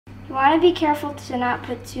You want to be careful to not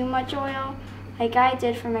put too much oil, like I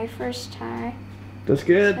did for my first try. That's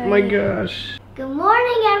good. So, my gosh. Good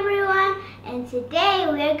morning, everyone, and today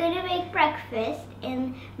we are going to make breakfast.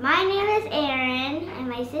 And my name is Erin, and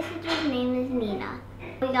my sister's name is Nina.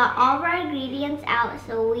 We got all of our ingredients out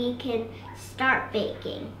so we can start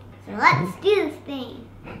baking. So let's do this thing.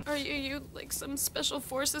 Are you like some special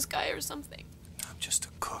forces guy or something? I'm just a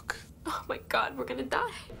cook. Oh my god, we're gonna die.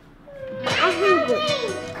 I'm hungry.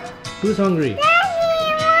 Who's hungry?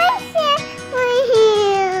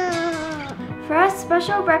 For us,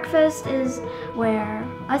 special breakfast is where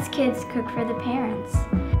us kids cook for the parents.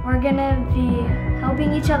 We're gonna be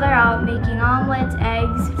helping each other out, making omelets,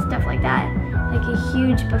 eggs, stuff like that. Like a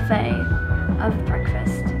huge buffet of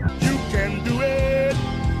breakfast. You can do it.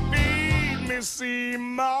 Feed me, see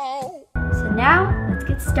more. So now, let's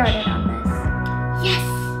get started on this. Yes!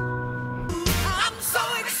 I'm so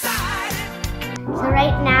excited. So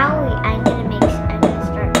right now, I'm gonna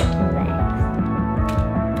start making the eggs.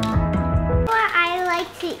 Why I like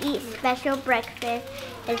to eat special breakfast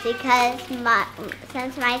is because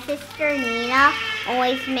since my sister Nina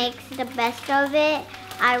always makes the best of it,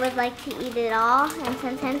 I would like to eat it all, and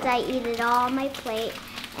sometimes I eat it all on my plate,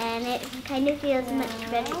 and it kind of feels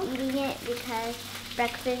much better eating it because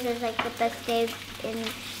breakfast is like the best day in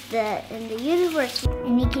the universe.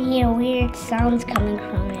 And you can hear weird sounds coming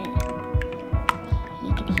from it.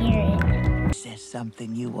 You can hear it. Is there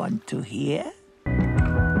something you want to hear? So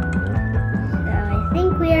I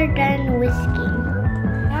think we are done whisking.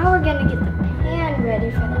 Now we're gonna get the pan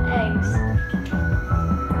ready for the eggs.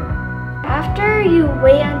 After you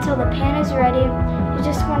wait until the pan is ready, you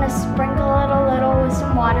just want to sprinkle it a little with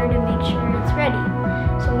some water to make sure it's ready.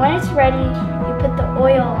 So when it's ready, you put the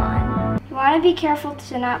oil on. You want to be careful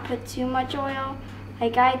to not put too much oil,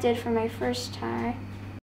 like I did for my first try.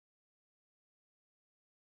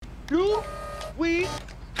 Do we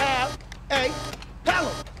have a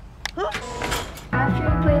pallet? Huh? After you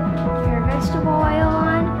put your vegetable oil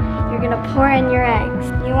on, you're going to pour in your eggs.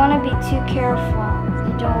 You want to be too careful.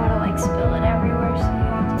 You don't want to like spill it everywhere, so you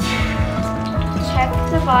have to check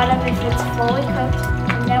the bottom if it's fully cooked,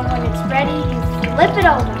 and then when it's ready, you flip it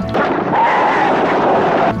over.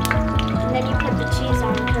 And then you put the cheese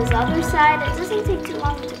on, because the other side, it doesn't take too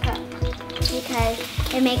long to cook. Because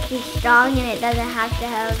it makes you strong and it doesn't have to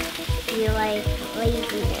have you like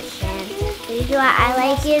laziness. And the reason why I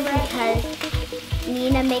like it is because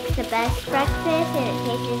Nina makes the best breakfast and it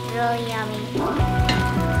tastes really yummy.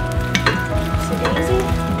 So easy.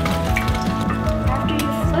 After you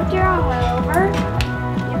flip your omelet over,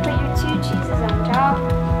 you put your 2 cheeses on top.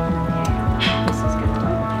 Okay, this is gonna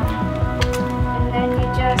work. And then you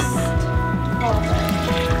just fold it.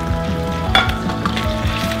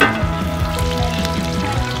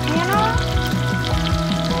 Pan off,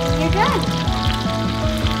 and you're done.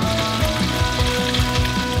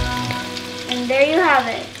 And there you have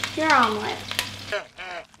it, your omelet.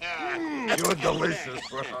 You're delicious.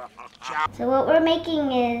 So what we're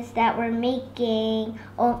making is that we're making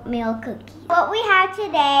oatmeal cookies. What we have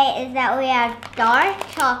today is that we have dark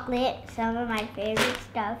chocolate, some of my favorite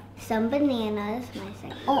stuff, some bananas, my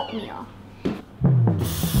oatmeal.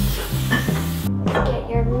 Get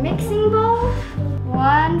your mixing bowl,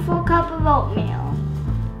 1 full cup of oatmeal.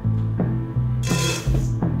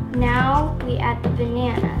 Now we add the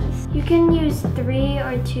bananas. You can use 3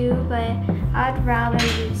 or 2, but I'd rather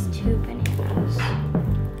use 2 bananas.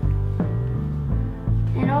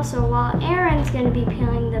 And also, while Erin's going to be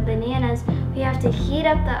peeling the bananas, we have to heat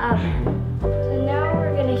up the oven. So now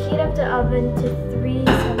we're going to heat up the oven to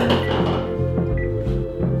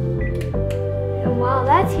 375. And while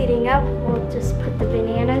that's heating up, we'll just put the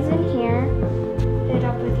bananas in here. Put it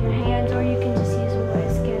up with your hands, or you can just use a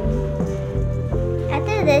whisk.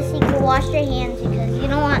 After this, you can wash your hands because you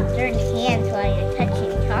don't want dirty hands while you're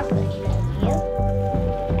touching chocolate, do you?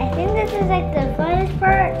 I think this is like the funnest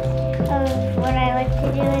part of what I like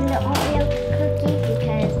to do in the oatmeal cookie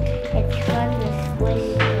because it's fun to squish.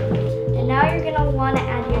 And now you're going to want to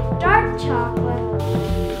add your dark chocolate.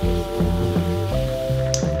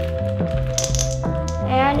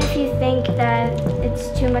 And if you think that it's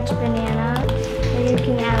too much banana, then you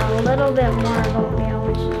can add a little bit more of oatmeal,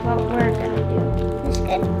 which is what we're going to do. That's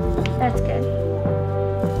good. That's good.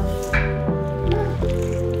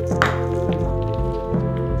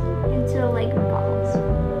 Until like balls.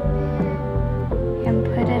 And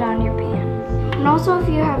put it on your pan. And also if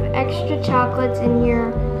you have extra chocolates in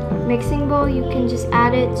your mixing bowl, you can just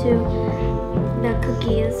add it to the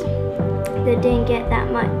cookies that didn't get that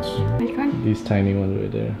much. Which one? These tiny ones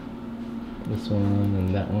right there. This one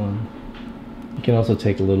and that one. You can also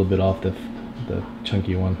take a little bit off the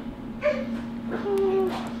chunky one.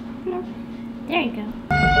 There you go.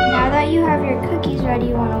 Now that you have your cookies ready,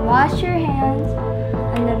 you want to wash your hands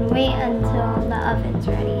and then wait until the oven's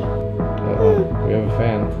ready. Uh-oh, we have a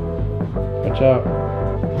fan. Watch out.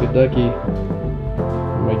 Good ducky. You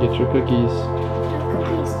might get your cookies. No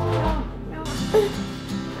cookies. No.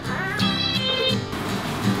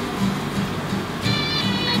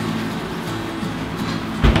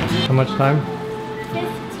 How much time? 15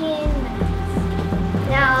 minutes.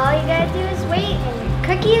 Now all you gotta do is wait and your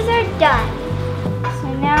cookies are done. So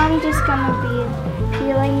now I'm just gonna be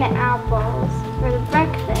peeling the apples for the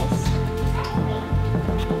breakfast.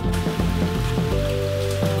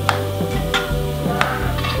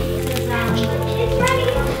 It's ready!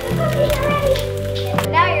 The cookies are ready!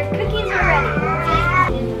 Now your cookies are ready.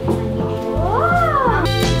 Whoa!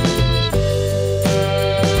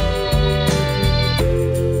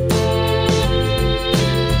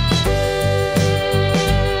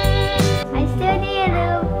 I still need a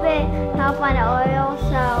little bit help on the oil,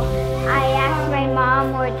 so I asked my mom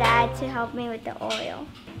or dad to help me with the oil.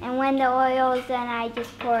 And when the oil is done, I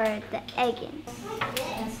just pour the egg in.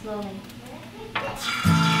 And slowly.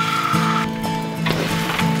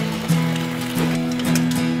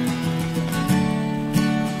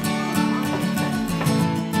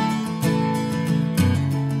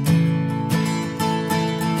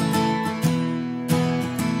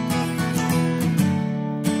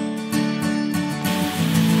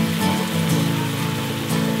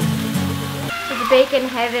 Bacon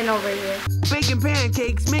heaven over here. Baking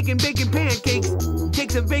pancakes, making bacon pancakes.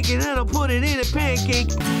 Take some bacon and I'll put it in a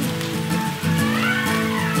pancake.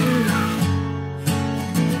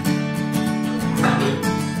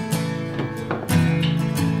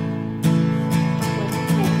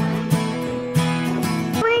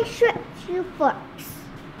 Why should you forks?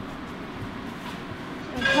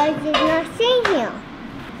 Because there's no thing here.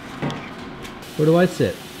 Where do I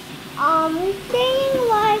sit? The thing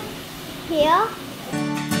was here.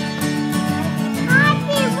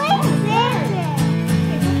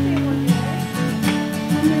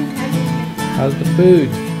 How's the food?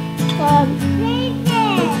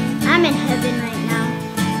 I'm in heaven right now.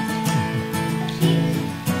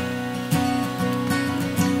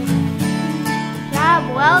 Job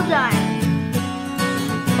well done.